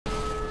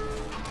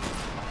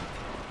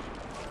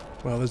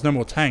Well, there's no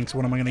more tanks.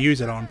 What am I going to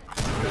use it on?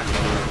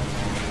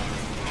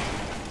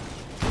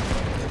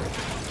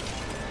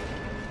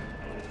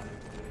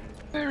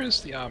 There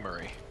is the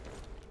armory.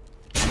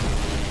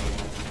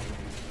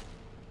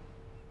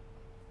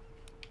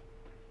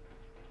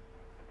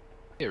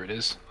 Here it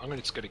is. I'm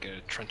just gonna get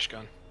a trench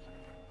gun.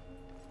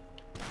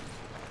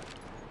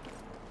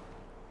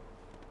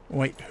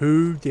 Wait,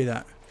 who did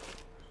that?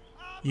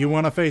 You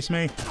want to face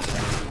me?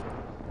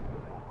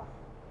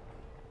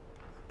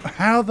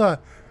 How the...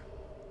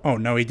 Oh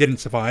no, he didn't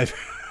survive.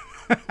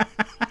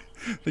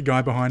 The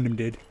guy behind him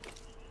did.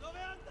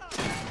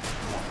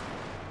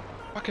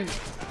 Okay.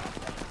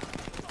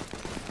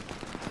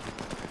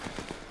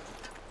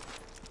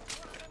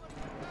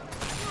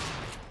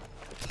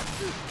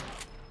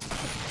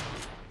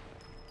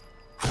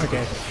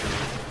 Okay.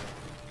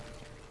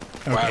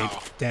 Okay,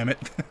 Wow. damn it.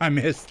 I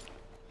missed.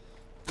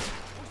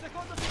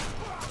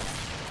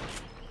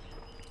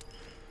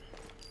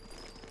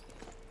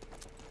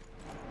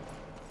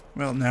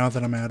 Well, now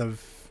that I'm out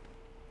of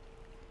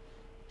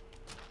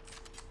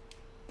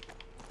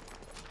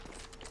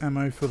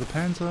ammo for the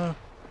Panzer,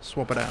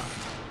 swap it out.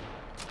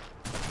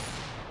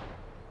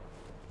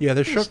 Yeah,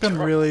 the shotgun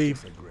really...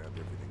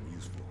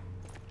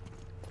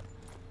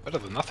 Better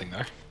than nothing,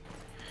 though.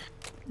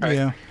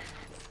 Yeah.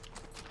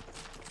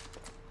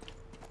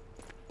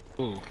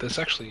 Ooh, there's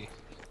actually...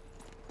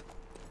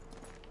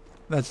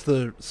 That's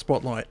the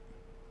spotlight,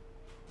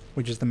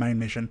 which is the main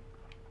mission.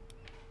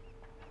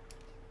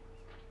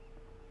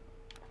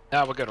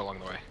 Now we'll get along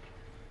the way.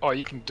 Oh,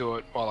 you can do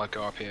it while I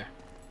go up here.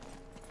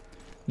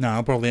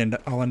 No, I'll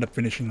end up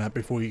finishing that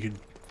before you could...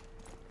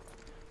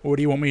 Or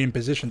do you want me in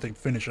position to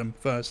finish them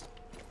first?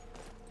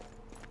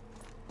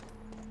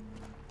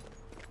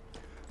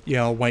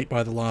 Yeah, I'll wait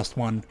by the last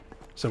one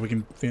so we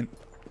can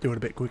do it a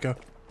bit quicker.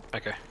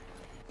 Okay.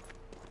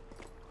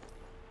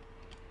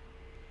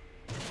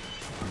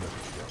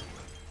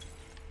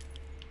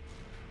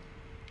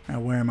 Now,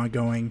 where am I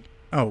going?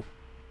 Oh.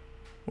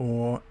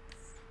 Or...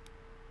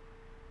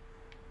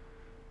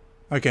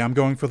 Okay, I'm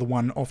going for the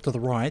one off to the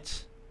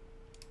right.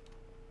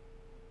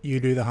 You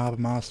do the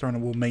Harbour Master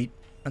and we'll meet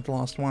at the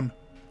last one.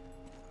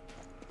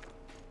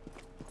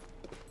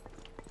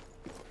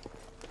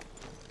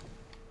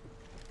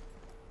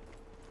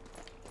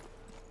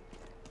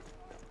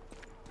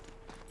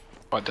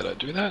 Why did I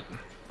do that?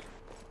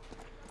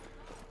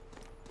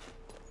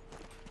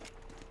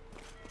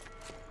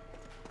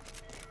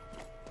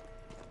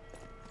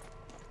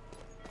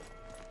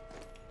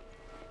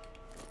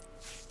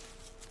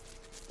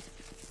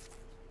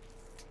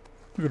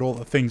 Look at all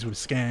the things we've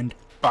scanned.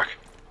 Fuck.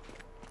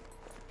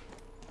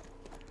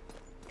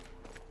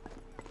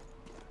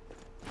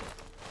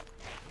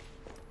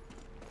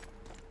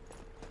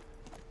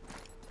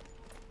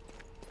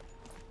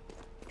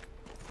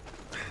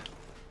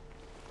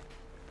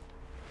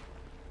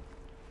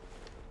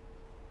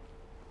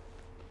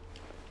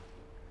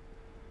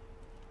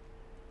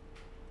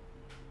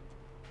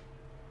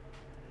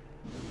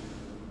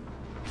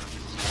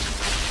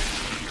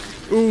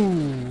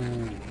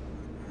 Ooh.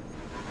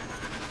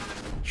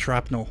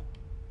 Shrapnel.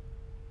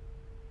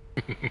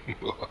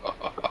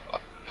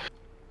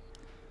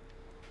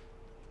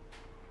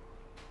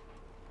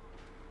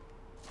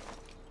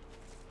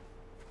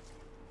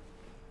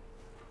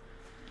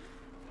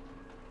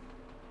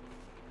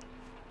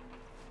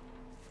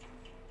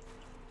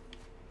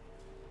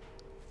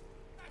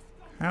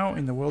 How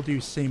in the world do you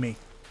see me?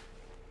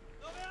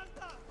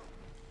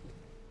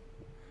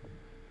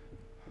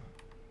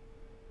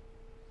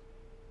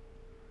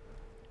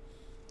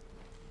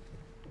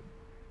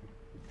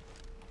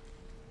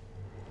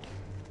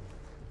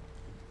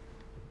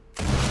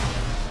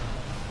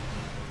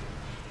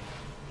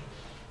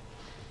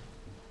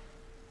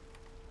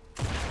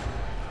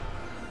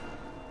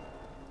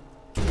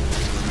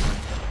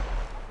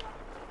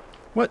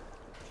 What?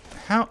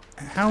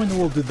 How in the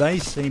world did they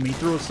see me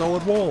through a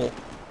solid wall?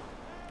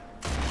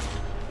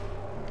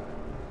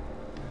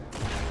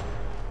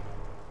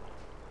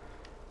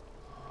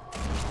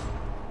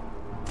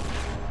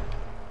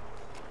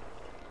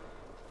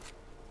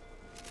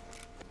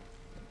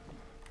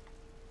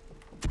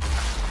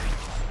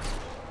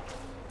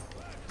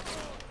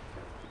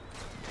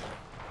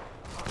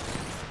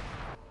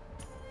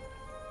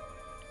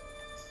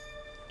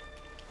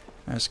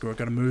 Ah, screw it,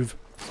 gotta move.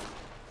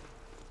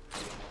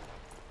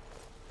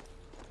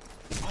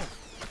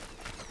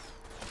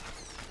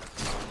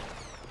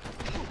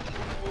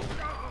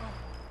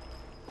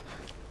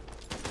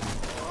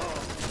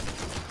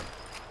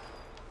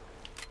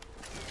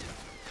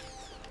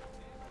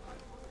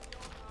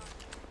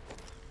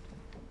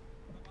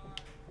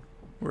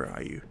 Where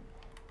are you?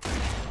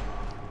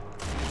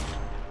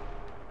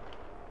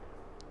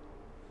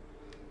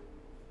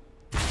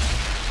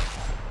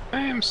 I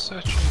am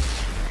searching.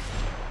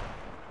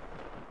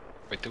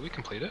 Wait, did we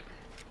complete it?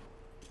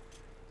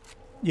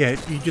 Yeah,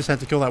 you just had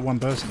to kill that one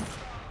person.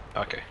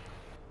 Okay.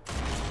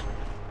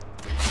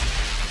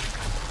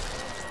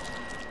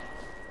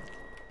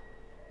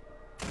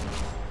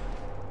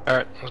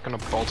 Alright, I was gonna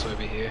bolt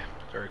over here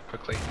very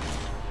quickly.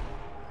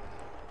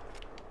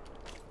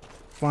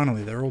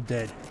 Finally, they're all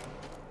dead.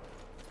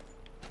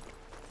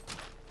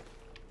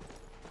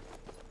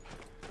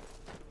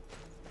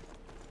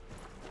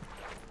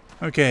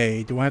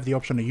 Okay, do I have the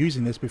option of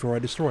using this before I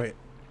destroy it?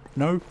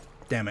 No?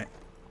 Damn it.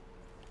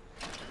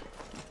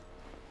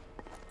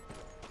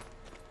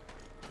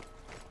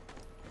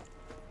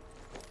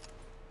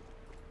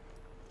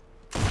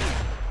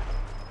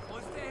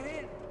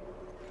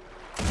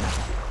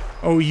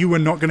 Oh, you were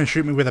not going to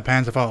shoot me with a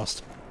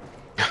Panzerfaust.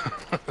 I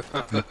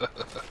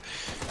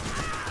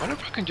wonder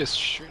if I can just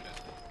shoot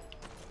it.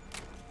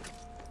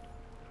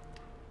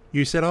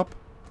 You set up?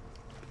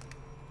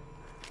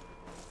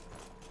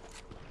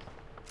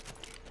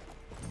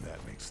 That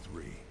makes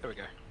 3. There we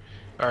go.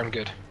 Alright, I'm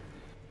good.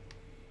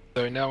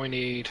 So now we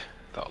need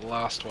that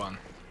last one.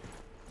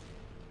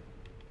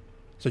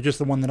 So just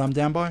the one that I'm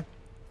down by?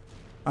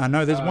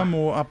 No, there's one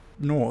more up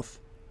north.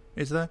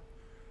 Is there?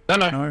 No.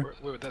 No.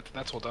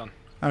 That's all done.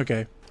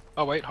 Okay.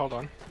 Oh wait, hold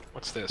on.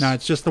 What's this? No,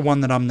 it's just the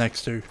one that I'm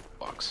next to.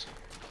 Box.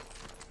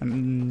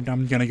 And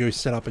I'm gonna go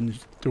set up and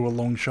do a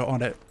long shot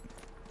on it.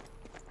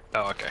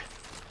 Oh, okay.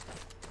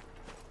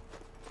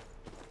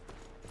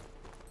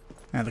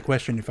 Now the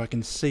question, if I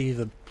can see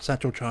the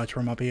satchel charge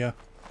from up here.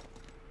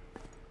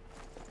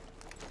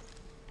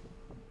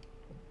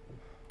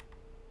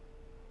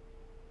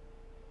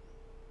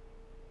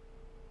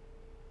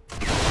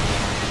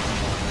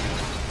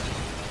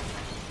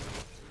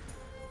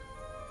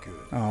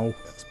 Good. Oh.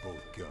 That's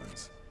both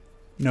guns.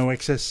 No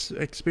excess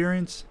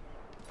experience.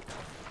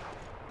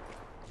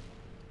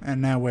 And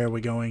now where are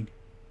we going?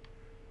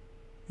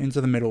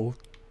 Into the middle,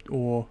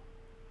 or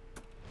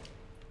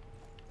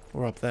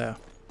up there.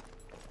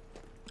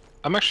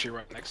 I'm actually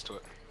right next to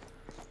it.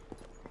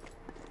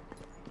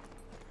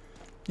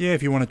 Yeah,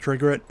 if you want to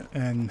trigger it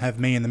and have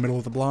me in the middle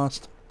of the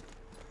blast.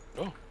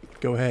 Oh.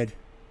 Go ahead.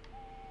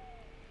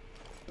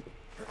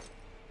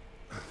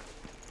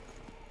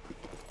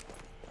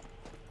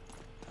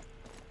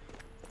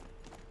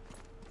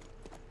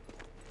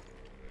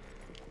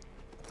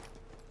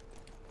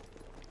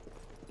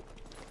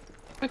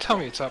 Don't tell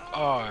me it's up.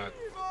 Oh.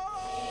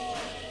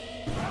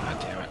 God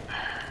damn it.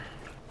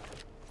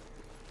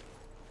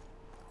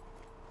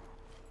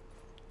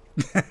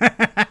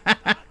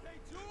 I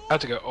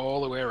had to go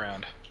all the way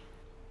around.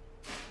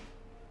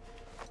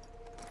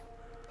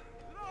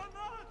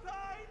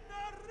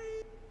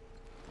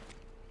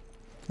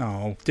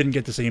 Oh, didn't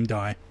get to see him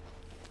die.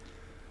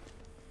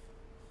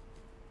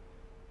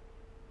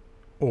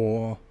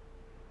 Or...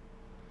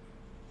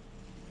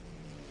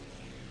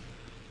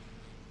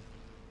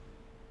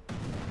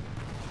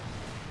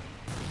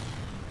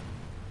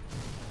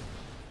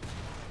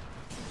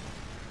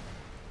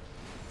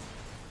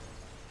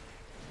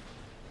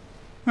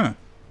 Huh.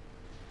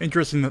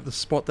 Interesting that the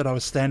spot that I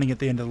was standing at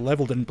the end of the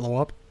level didn't blow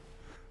up.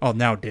 Oh,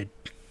 now it did.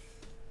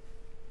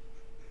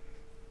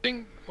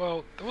 Ding.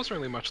 Well, there wasn't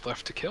really much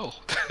left to kill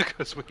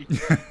because we.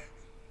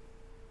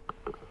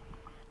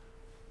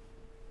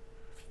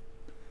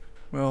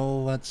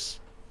 Well, that's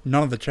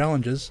none of the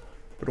challenges,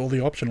 but all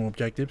the optional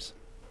objectives.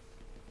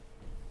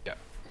 Yeah.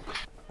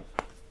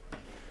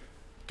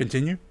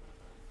 Continue?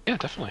 Yeah,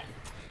 definitely.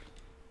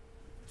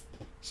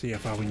 See how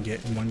far we can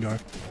get in one go.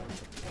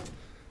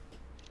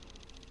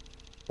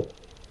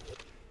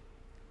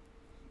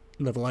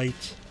 Level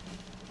 8.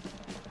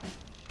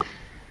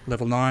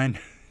 Level 9.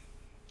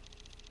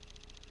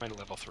 I'm in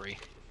level 3.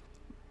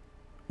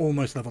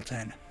 Almost level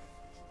 10.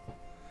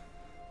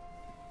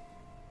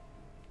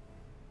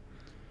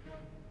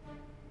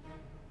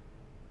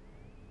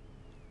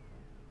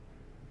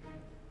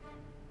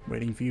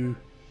 Waiting for you.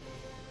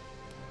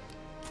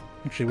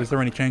 Actually, was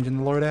there any change in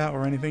the loadout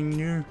or anything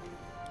new?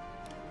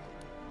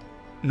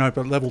 No,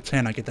 but level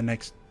 10 I get the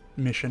next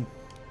mission.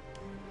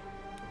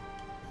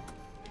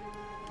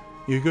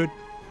 You good?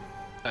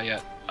 Not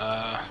yet.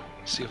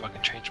 See if I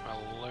can change my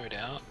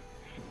loadout.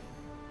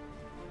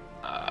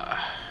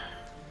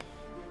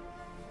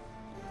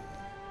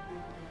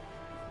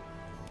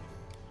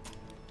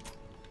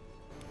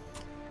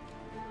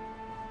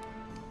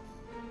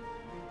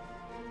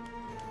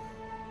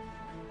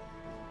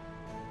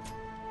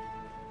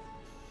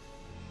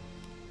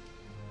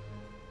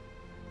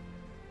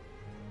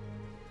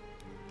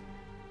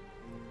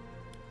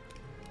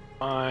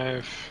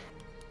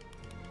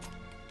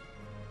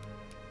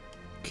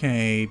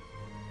 Okay,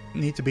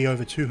 need to be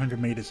over 200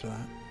 meters for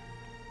that.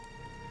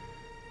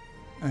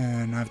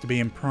 And I have to be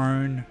in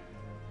prone.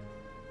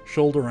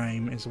 Shoulder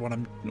aim is what I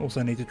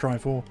also need to try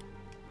for.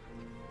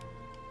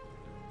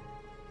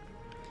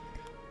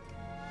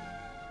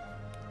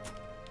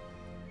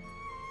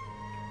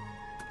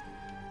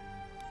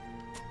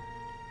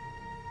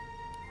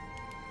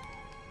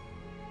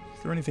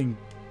 Is there anything...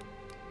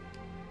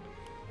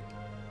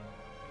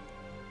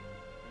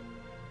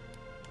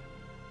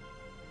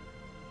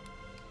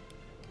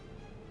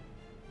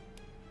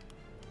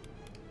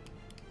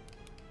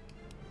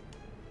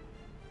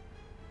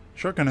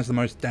 Shotgun has the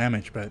most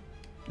damage, but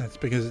that's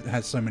because it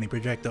has so many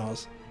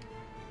projectiles.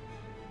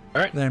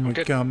 Alright, Then we're would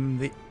good. come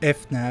the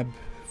FNAB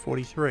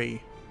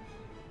 43.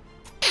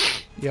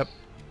 Yep.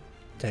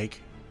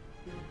 Take.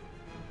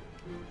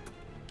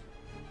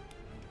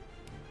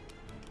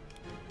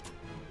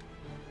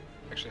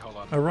 Actually, hold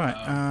on.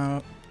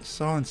 Alright,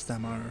 silence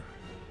ammo.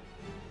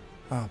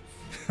 Oh,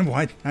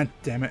 why? Ah,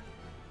 damn it.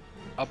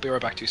 I'll be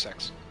right back, 2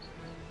 secs.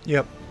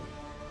 Yep.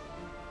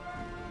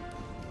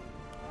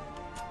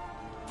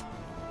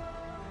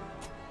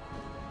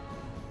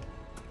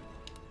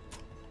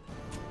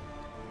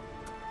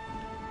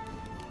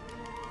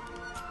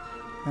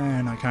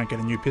 And I can't get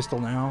a new pistol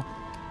now.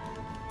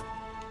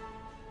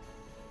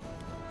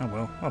 Oh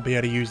well, I'll be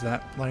able to use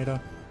that later.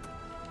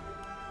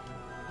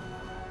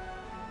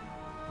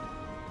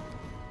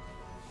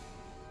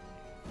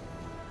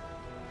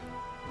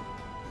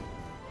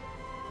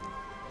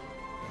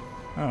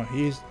 Oh,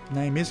 his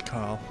name is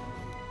Carl.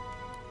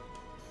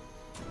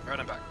 Right,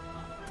 I'm back.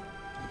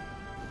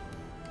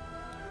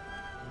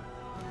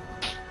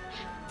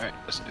 Alright,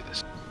 let's do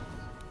this.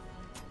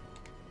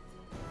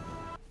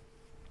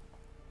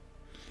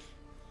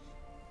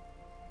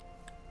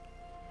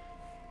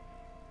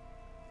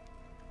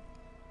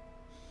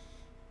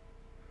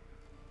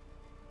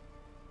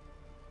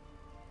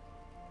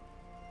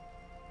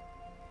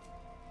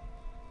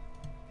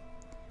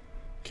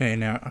 Okay,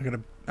 now I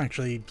gotta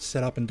actually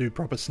set up and do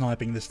proper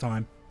sniping this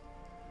time.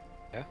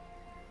 Yeah?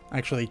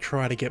 Actually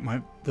try to get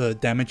the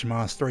damage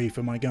mastery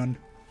for my gun,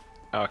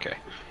 Okay.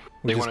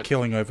 which is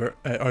killing over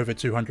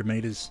 200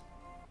 meters.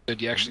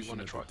 Did you actually want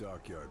to Mission try? at the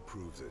dockyard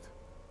proves it.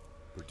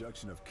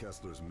 Production of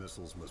Kessler's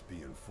missiles must be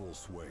in full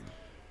swing.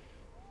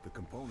 The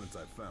components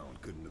I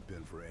found couldn't have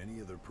been for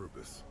any other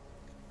purpose.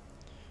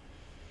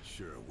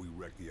 Sure, we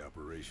wrecked the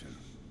operation.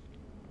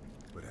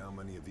 But how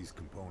many of these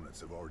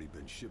components have already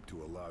been shipped to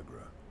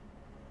Alagra?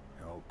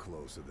 How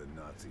close are the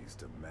Nazis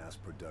to mass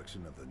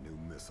production of the new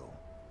missile?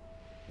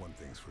 One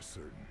thing's for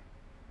certain.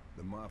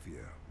 The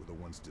Mafia were the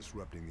ones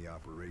disrupting the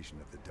operation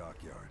at the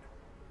dockyard.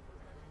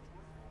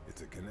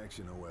 It's a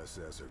connection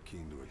OSS are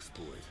keen to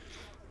exploit.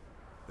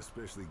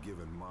 Especially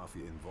given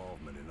Mafia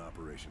involvement in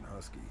Operation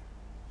Husky,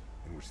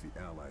 in which the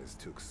Allies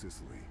took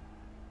Sicily.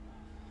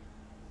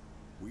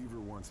 Weaver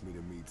wants me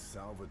to meet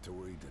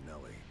Salvatore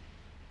Danelli,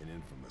 an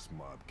infamous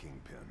mob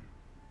kingpin.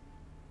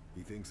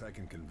 He thinks I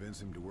can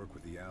convince him to work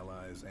with the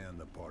Allies and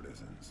the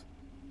partisans.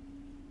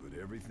 But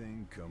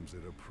everything comes at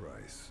a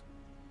price.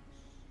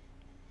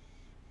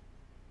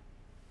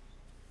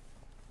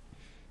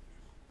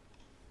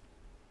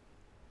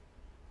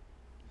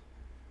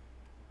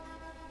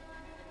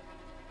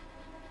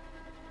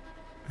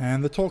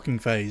 And the talking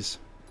phase.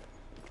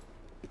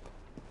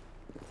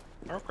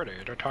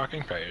 Co-operative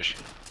talking phase.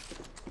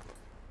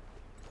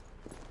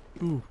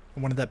 Ooh, I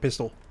wanted that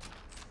pistol.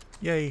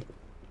 Yay.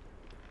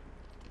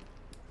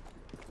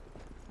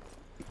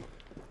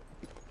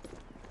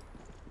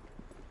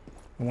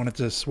 I wanted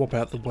to swap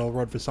out the well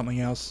rod for something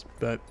else,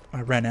 but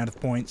I ran out of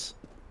points.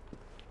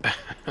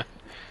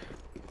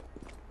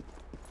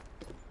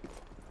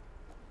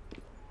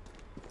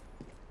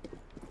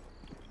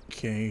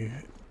 Okay.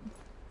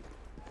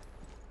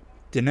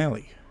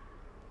 Danelli.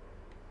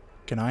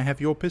 Can I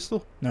have your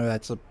pistol? No,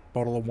 that's a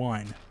bottle of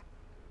wine.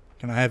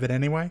 Can I have it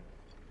anyway?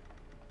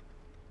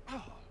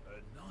 Ah,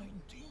 a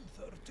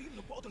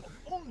 1913 bottle of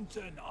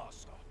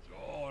Montenassa.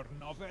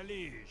 Giorno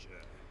felice.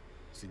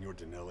 Signor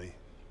Danelli,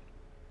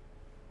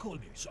 Call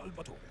me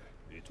Salvatore.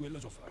 It will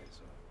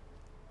suffice.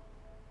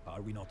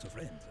 Are we not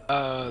friends?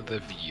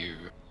 The view.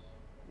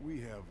 we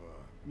have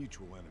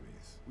mutual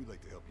enemies. We'd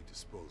like to help you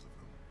dispose of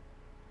them.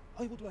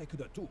 I would like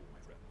that too, my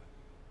friend.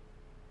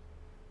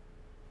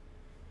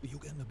 You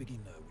can begin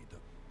with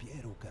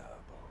Piero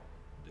Capo,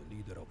 the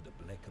leader of the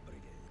Black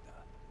Brigade.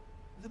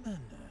 The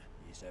man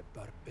is a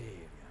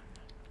barbarian.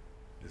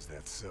 Is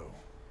that so?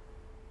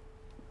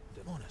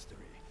 The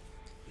monastery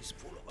is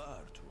full of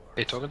artwork.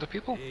 Hey, talking to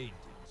people? Paintings,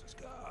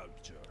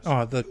 sculptures.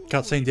 Oh, the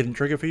cutscene didn't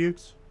trigger for you?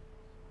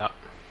 No.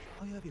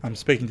 I have it I'm all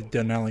speaking to told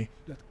Danelli.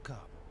 That Capo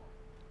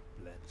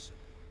plans to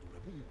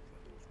remove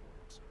those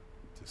works.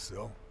 To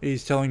sell?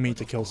 He's telling me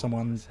to kill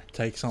someone,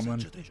 take something,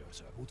 Such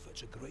treasures would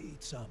fetch a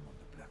great sum on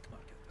the black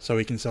market. so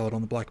he can sell it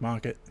on the black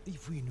market.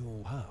 If we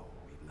know how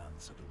we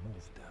plans to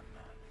move them,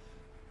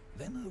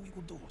 then we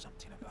could do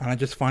something about And I it.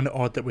 just find it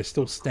odd that we're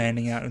still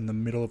standing out in the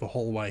middle of a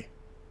hallway.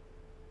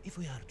 If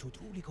we are to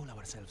truly call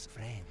ourselves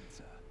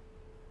friends,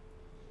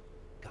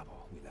 Capo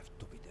will have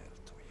to be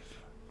dealt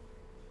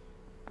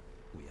with.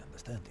 We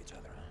understand each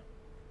other, huh?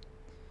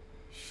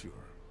 Sure.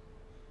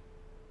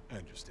 I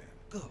understand.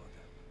 Good.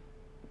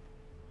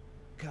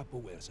 Capo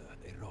wears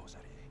a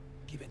rosary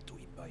given to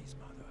him by his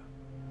mother.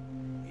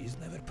 He's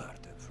never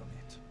parted from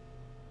it.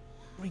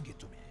 Bring it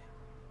to me,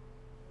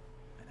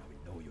 and I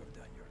will know you've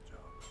done your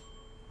job.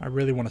 I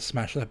really want to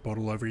smash that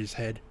bottle over his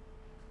head.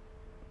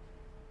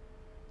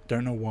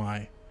 Don't know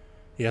why.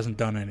 He hasn't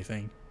done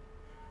anything.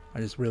 I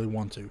just really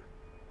want to.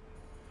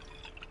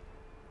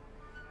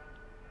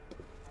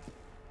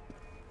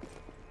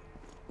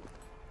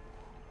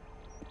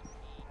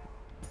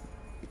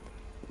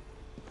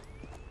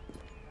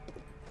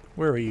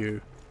 Where are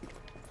you?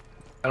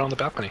 Out on the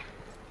balcony.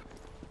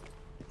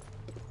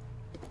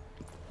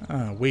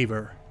 Ah,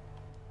 Weaver.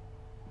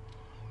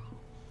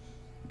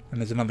 And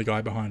there's another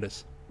guy behind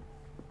us.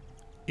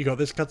 You got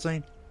this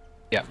cutscene?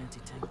 Yeah. Those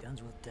anti-tank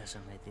guns will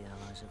decimate the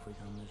Allies if we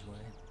come this way.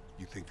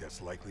 You think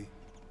that's likely?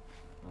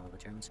 Well, the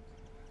Germans...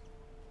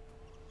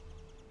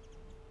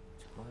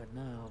 It's quiet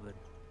now, but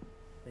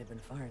they've been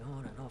firing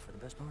on and off for the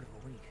best part of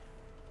a week.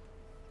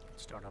 Could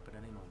start up at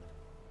any moment.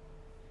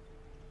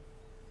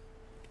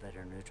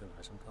 Better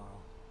neutralize them,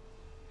 Carl.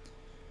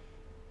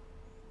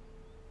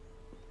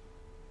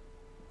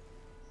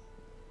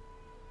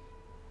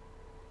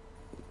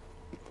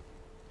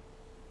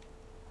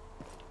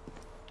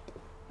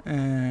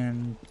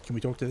 And can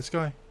we talk to this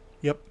guy?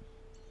 Yep.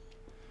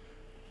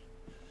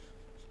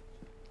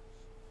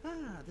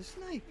 Ah, the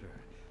sniper.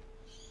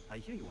 I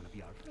hear you want to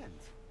be our friend.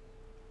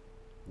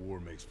 War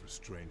makes for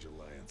strange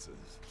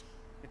alliances.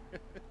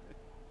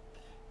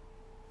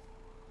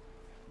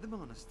 The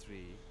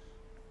monastery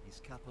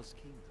is Capo's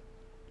kingdom.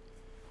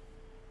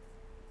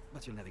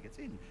 But you'll never get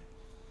in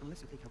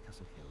unless you take out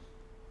Castle Hill.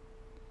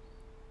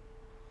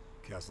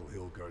 Castle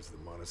Hill guards the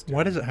monastery.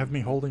 Why does it have me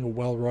holding a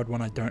well rod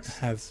when I don't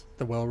have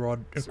the well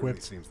rod Certainly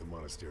equipped? seems the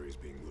monastery is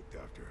being looked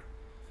after.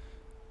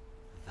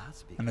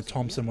 That's because And a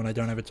Thompson when I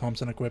don't have a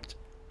Thompson equipped.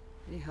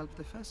 he helped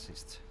the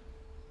fascists.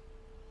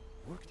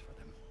 Worked for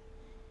them.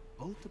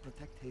 All to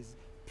protect his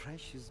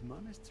precious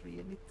monastery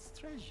and its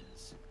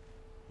treasures.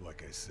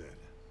 Like I said,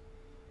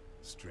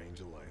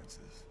 strange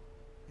alliances.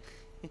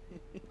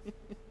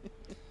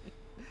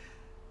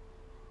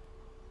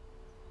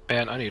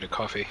 Man, I need a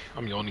coffee.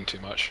 I'm yawning too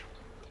much.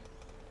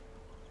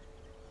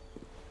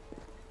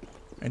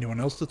 Anyone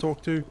else to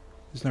talk to?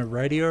 There's no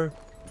radio?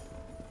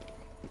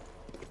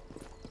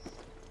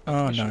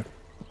 Oh no.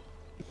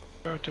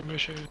 Start the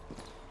mission.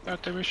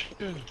 Start the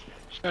mission.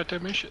 Start the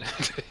mission.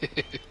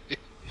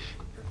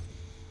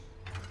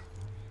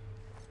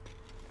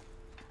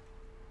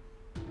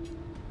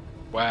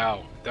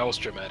 Wow, that was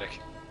dramatic.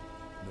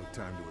 No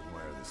time to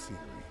admire the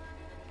scenery.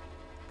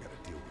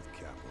 Gotta deal with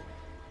Capo.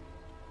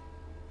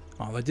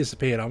 Oh, they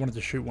disappeared. I wanted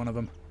to shoot one of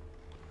them.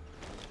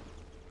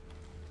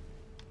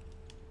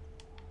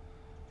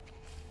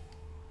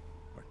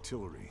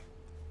 Artillery.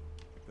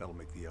 That'll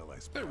make the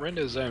Allies It back.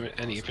 renders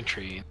any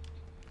infantry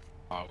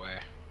far away.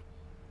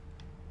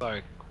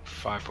 Like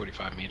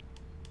 545 meters.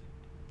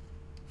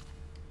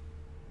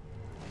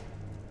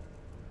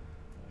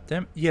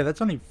 Damn. Yeah,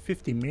 that's only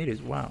 50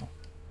 meters. Wow.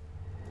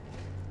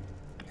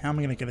 How am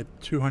I going to get a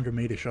 200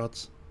 meter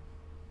shots?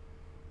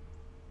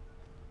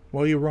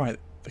 Well, you're right.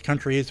 The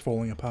country is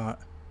falling apart.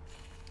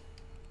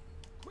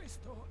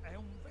 Questo è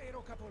un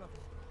vero capolavoro.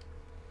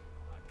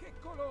 Ma che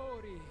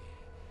colori!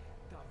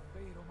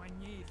 Davvero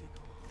magnifico.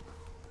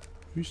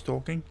 Who's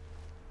talking?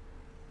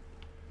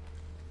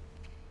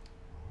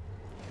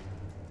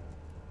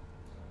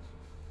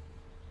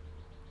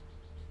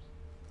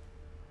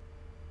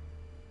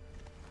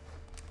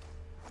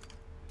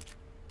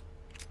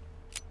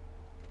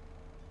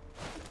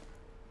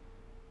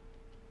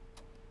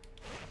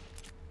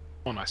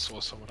 Oh, I saw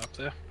someone up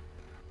there.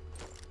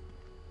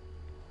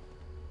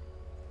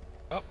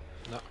 Oh,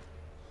 no.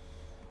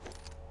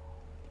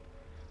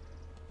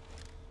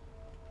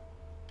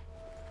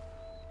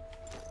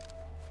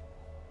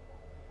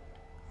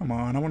 Come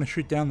on, I want to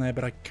shoot down there,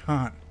 but I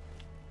can't.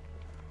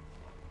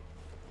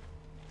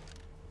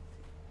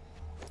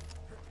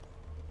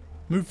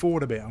 Move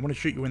forward a bit. I want to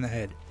shoot you in the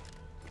head.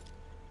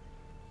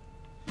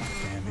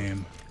 Damn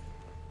him.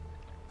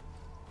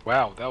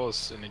 Wow, that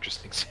was an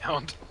interesting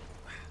sound.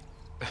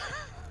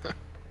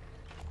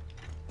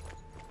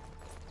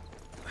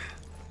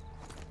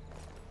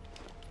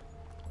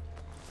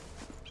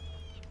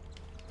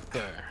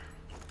 There.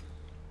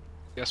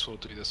 Guess we'll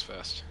do this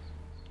first.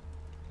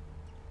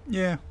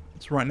 Yeah,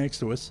 it's right next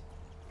to us.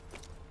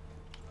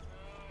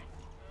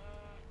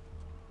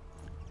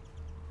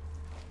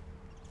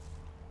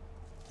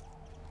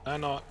 No,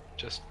 not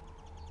just.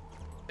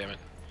 Damn it.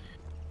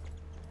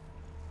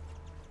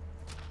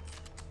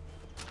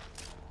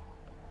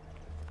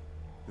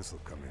 This'll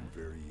come in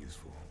very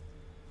useful.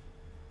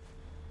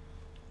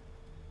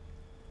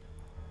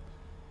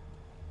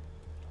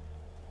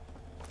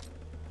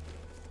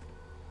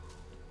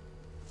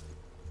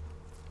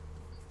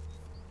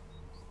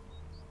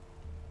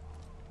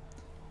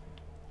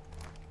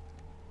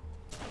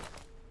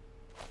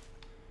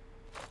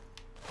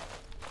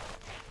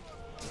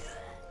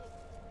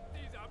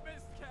 Dieser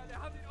Mistkerl,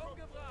 der hat ihn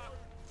umgebracht.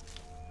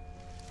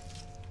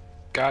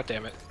 God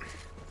damn it.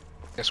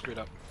 I screwed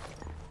up.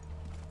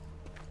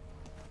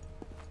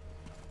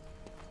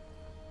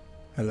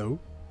 Hello?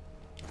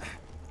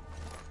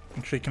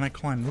 Actually, can I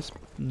climb this?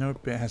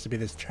 Nope, it has to be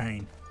this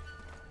chain.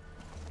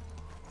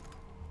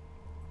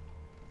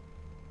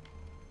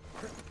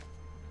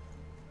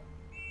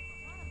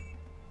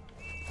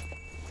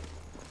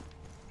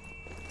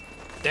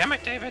 Damn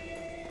it, David!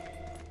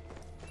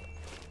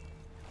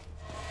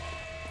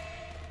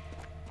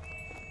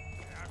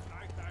 Er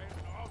steigt da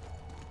hinten auf.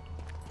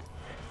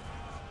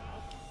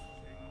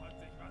 Hat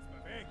sich was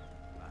bewegt.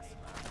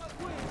 Was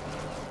war?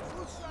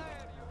 Sul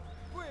serio,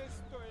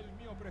 questo è il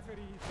mio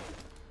preferito.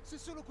 Se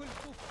solo quel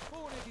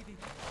buffone di Dio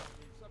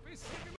sapesse che